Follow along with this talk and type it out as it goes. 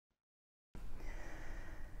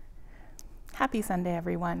Happy Sunday,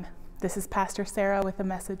 everyone. This is Pastor Sarah with a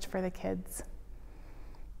message for the kids.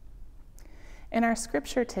 In our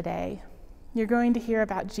scripture today, you're going to hear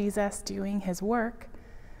about Jesus doing his work,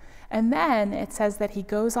 and then it says that he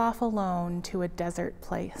goes off alone to a desert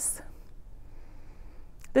place.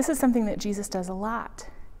 This is something that Jesus does a lot.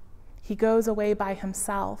 He goes away by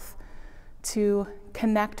himself to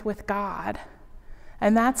connect with God,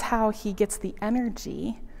 and that's how he gets the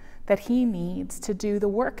energy that he needs to do the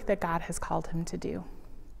work that God has called him to do.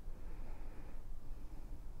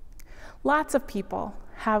 Lots of people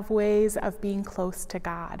have ways of being close to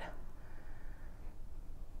God.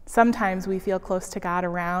 Sometimes we feel close to God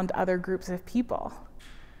around other groups of people.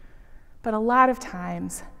 But a lot of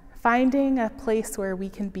times, finding a place where we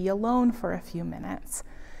can be alone for a few minutes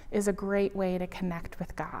is a great way to connect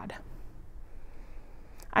with God.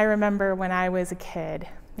 I remember when I was a kid,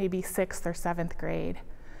 maybe 6th or 7th grade,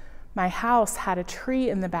 my house had a tree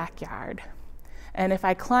in the backyard. And if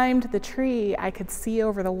I climbed the tree, I could see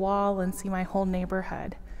over the wall and see my whole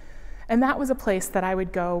neighborhood. And that was a place that I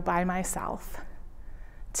would go by myself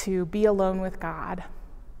to be alone with God,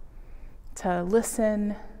 to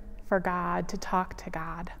listen for God, to talk to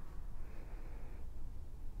God.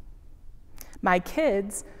 My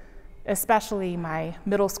kids, especially my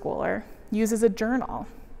middle schooler, uses a journal.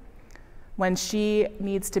 When she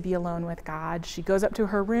needs to be alone with God, she goes up to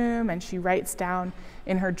her room and she writes down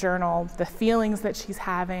in her journal the feelings that she's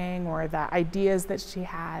having or the ideas that she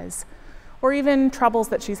has, or even troubles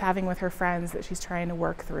that she's having with her friends that she's trying to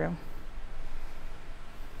work through.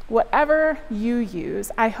 Whatever you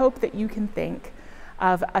use, I hope that you can think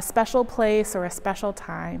of a special place or a special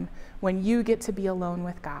time when you get to be alone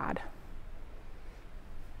with God.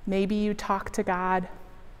 Maybe you talk to God.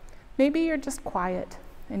 Maybe you're just quiet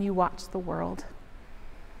and you watch the world.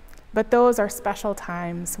 But those are special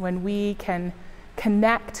times when we can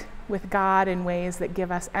connect with God in ways that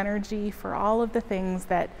give us energy for all of the things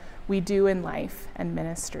that we do in life and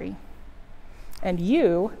ministry. And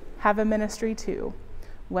you have a ministry too,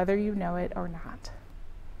 whether you know it or not.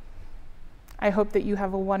 I hope that you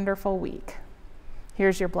have a wonderful week.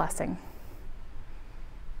 Here's your blessing.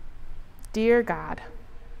 Dear God,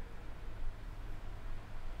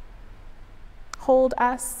 hold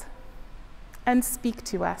us and speak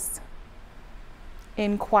to us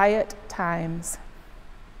in quiet times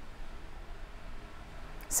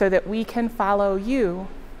so that we can follow you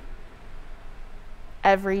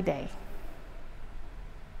every day.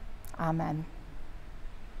 Amen.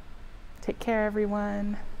 Take care,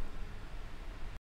 everyone.